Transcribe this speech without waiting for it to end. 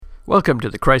Welcome to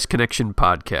the Christ Connection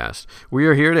Podcast. We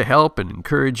are here to help and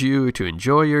encourage you to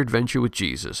enjoy your adventure with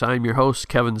Jesus. I'm your host,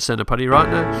 Kevin Senapati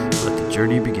Ratna. Let the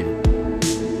journey begin.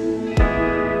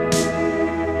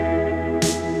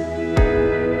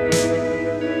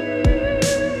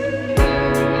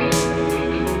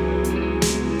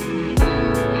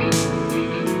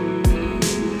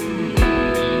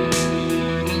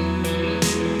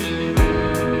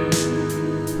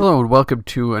 Hello and welcome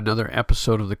to another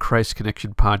episode of the Christ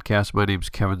Connection Podcast. My name is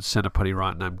Kevin Senapati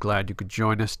Ratna. I'm glad you could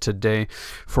join us today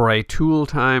for a tool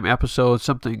time episode,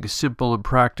 something simple and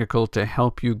practical to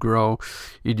help you grow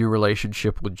in your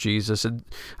relationship with Jesus. And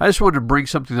I just wanted to bring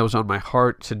something that was on my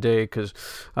heart today because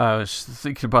I was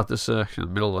thinking about this in the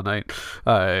middle of the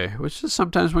night, which is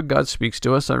sometimes when God speaks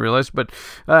to us, I realize, but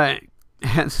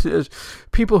and there's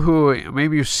people who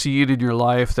maybe you see it in your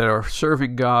life that are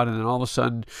serving God, and then all of a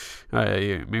sudden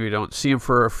you maybe don't see Him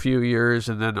for a few years,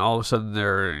 and then all of a sudden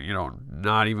they're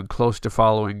not even close to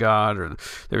following God, or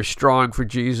they're strong for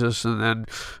Jesus, and then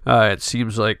it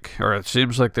seems like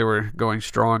they were going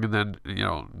strong, and then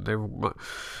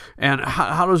and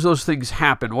how does those things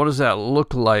happen? What does that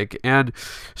look like? And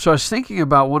so I was thinking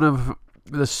about one of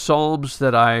the Psalms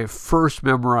that I first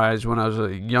memorized when I was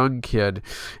a young kid,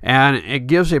 and it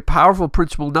gives a powerful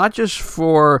principle, not just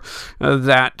for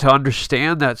that to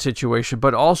understand that situation,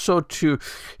 but also to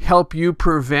help you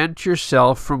prevent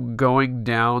yourself from going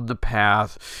down the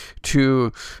path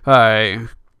to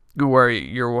where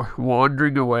you're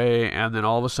wandering away, and then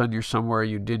all of a sudden you're somewhere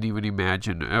you didn't even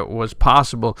imagine it was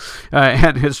possible,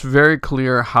 and it's very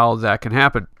clear how that can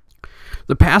happen.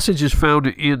 The passage is found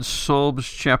in Psalms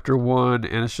chapter 1,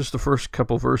 and it's just the first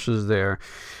couple verses there.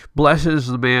 Blessed is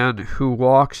the man who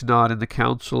walks not in the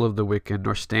counsel of the wicked,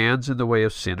 nor stands in the way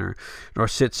of sinner, nor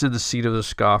sits in the seat of the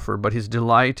scoffer, but his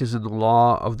delight is in the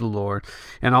law of the Lord,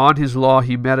 and on his law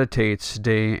he meditates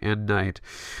day and night.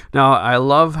 Now, I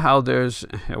love how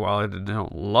I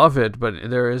don't love it, but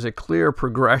there is a clear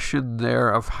progression there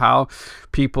of how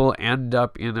people end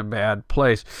up in a bad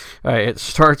place. It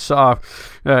starts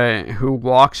off, who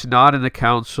walks not in the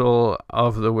counsel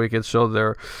of the wicked, so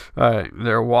they're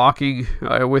walking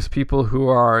with people who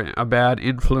are a bad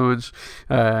influence,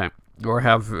 or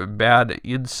have bad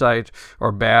insight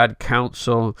or bad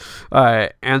counsel,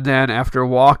 and then after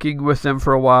walking with them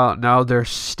for a while, now they're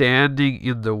standing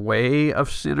in the way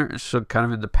of sinners, so kind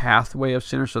of in the pathway of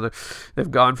sinners. So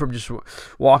they've gone from just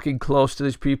walking close to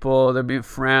these people, they're being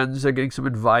friends, they're getting some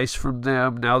advice from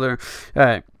them. Now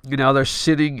they're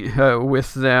sitting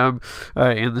with them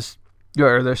in this.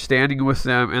 Or they're standing with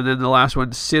them, and then the last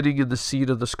one, sitting in the seat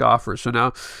of the scoffer. So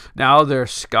now they're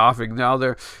scoffing. Now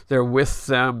they're with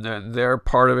them. They're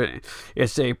part of it.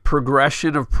 It's a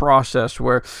progression of process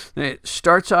where it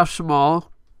starts off small.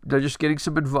 They're just getting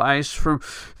some advice from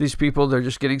these people. They're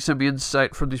just getting some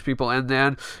insight from these people. And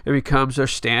then it becomes they're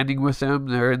standing with them.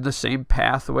 They're in the same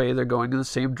pathway. They're going in the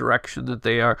same direction that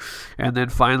they are. And then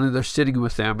finally they're sitting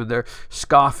with them and they're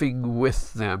scoffing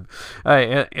with them.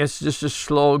 It's just a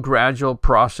slow, gradual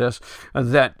process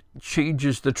that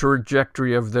changes the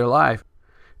trajectory of their life.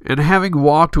 And having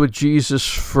walked with Jesus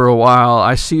for a while,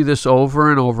 I see this over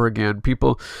and over again.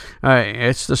 People,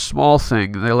 it's the small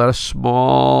thing. They let a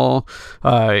small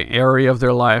area of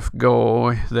their life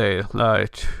go. They,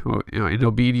 in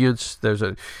obedience, there's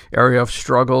an area of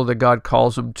struggle that God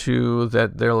calls them to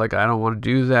that they're like, I don't want to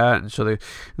do that. And so they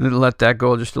let that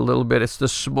go just a little bit. It's the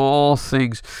small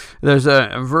things. There's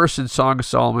a verse in Song of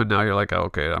Solomon. Now you're like, oh,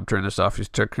 okay, I'm turning this off. He's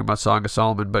talking about Song of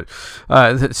Solomon. But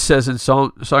it says in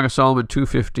Song of Solomon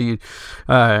 2:15,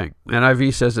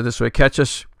 NIV says it this way: catch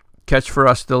for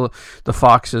us the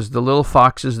foxes, the little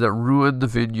foxes that ruin the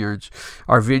vineyards.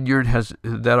 Our vineyard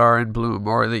that are in bloom.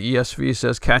 Or the ESV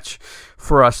says, catch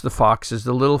for us the foxes,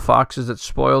 the little foxes that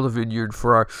spoil the vineyard,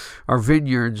 for our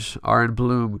vineyards are in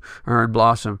bloom, are in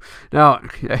blossom. Now,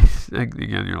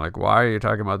 again, you're like, why are you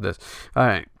talking about this?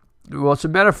 Well, it's a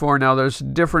metaphor. Now, there's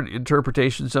different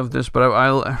interpretations of this, but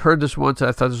I heard this once.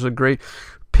 I thought this was a great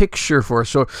picture for us.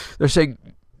 So they're saying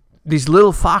these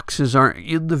little foxes are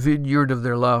in the vineyard of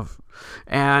their love.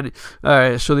 And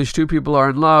so these two people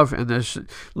are in love, and there's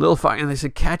little fox, and they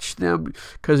said, catch them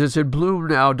because it's in bloom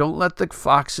now. Don't let the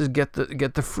foxes get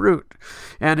the fruit.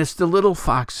 And it's the little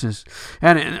foxes.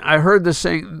 And I heard this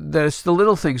saying that it's the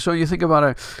little things. So you think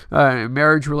about a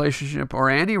marriage relationship,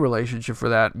 or any relationship for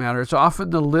that matter. It's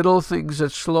often the little things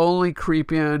that slowly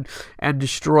creep in and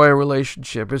destroy a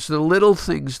relationship. It's the little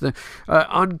things, the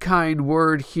unkind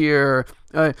word here,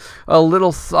 a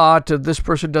little thought of this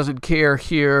person doesn't care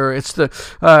here. It's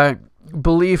the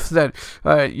belief that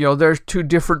they're too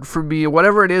different from me.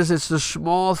 Whatever it is, it's the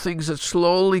small things that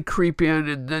slowly creep in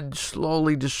and then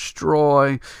slowly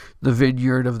destroy the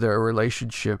vineyard of their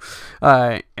relationship.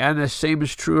 And the same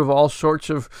is true of all sorts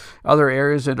of other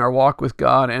areas in our walk with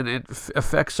God, and it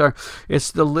affects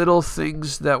it's the little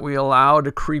things that we allow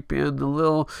to creep in, the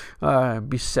little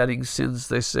besetting sins,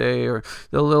 they say, or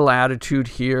the little attitude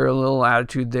here, a little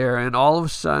attitude there, and all of a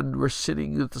sudden we're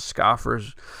sitting with the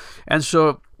scoffers. And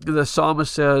so the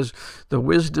psalmist says the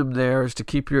wisdom there is to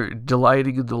keep your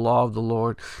delighting in the law of the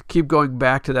Lord. Keep going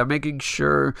back to that, making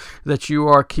sure that you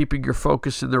are keeping your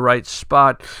focus in the right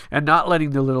spot and not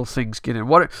letting the little things get in.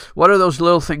 What are those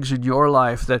little things in your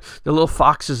life, that the little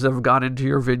foxes that have gone into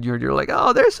your vineyard? You're like,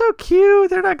 oh, they're so cute.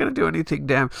 They're not going to do anything,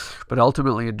 damn. But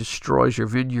ultimately it destroys your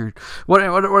vineyard. What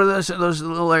are those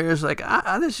little areas like,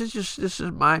 this is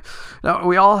my... Now,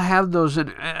 we all have those,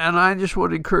 and I just want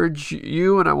to encourage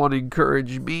you, and I want to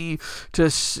encourage me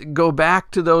to go back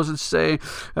to those and say,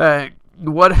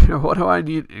 what do I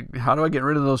need? How do I get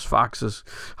rid of those foxes?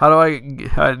 How do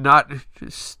I not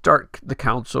start the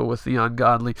counsel with the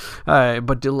ungodly,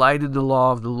 but delight in the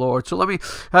law of the Lord? So let me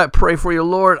pray for you.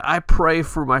 Lord, I pray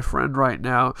for my friend right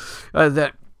now,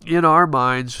 that in our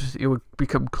minds it would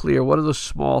become clear, what are the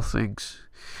small things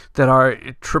that are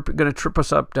going to trip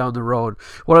us up down the road?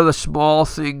 What are the small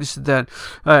things that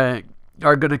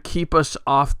are going to keep us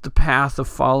off the path of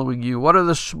following you? What are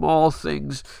the small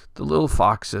things, the little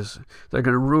foxes, that are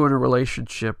going to ruin a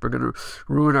relationship, are going to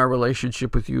ruin our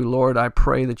relationship with you? Lord, I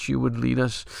pray that you would lead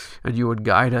us and you would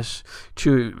guide us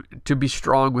to be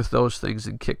strong with those things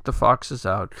and kick the foxes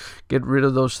out. Get rid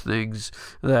of those things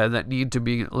that need to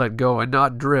be let go, and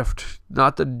not drift,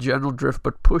 not the general drift,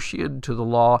 but push into the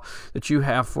law that you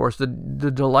have for us, the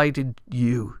delight in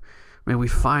you. May we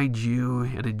find you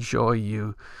and enjoy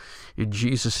you. In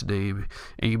Jesus' name,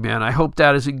 amen. I hope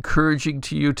that is encouraging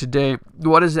to you today.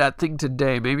 What is that thing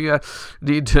today? Maybe I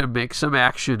need to make some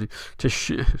action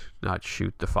to not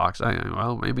shoot the fox.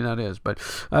 Well, maybe that is. But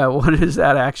what is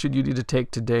that action you need to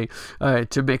take today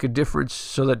to make a difference,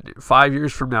 so that 5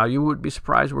 years from now you wouldn't be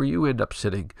surprised where you end up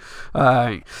sitting?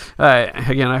 Again,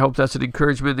 I hope that's an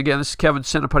encouragement. Again, this is Kevin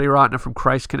Senapati-Ratna from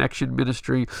Christ Connection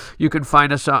Ministry. You can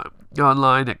find us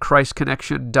online at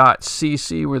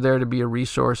christconnection.cc. We're there to be a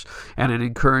resource and an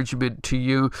encouragement to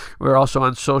you. We're also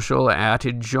on social at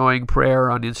Enjoying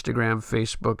Prayer on Instagram,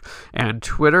 Facebook, and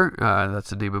Twitter.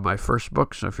 That's the name of my first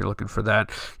book, so if you're looking for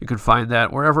that, you can find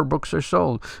that wherever books are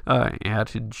sold,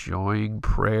 at Enjoying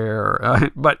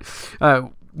Prayer. But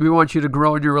we want you to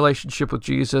grow in your relationship with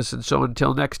Jesus. And so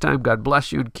until next time, God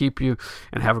bless you and keep you,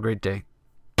 and have a great day.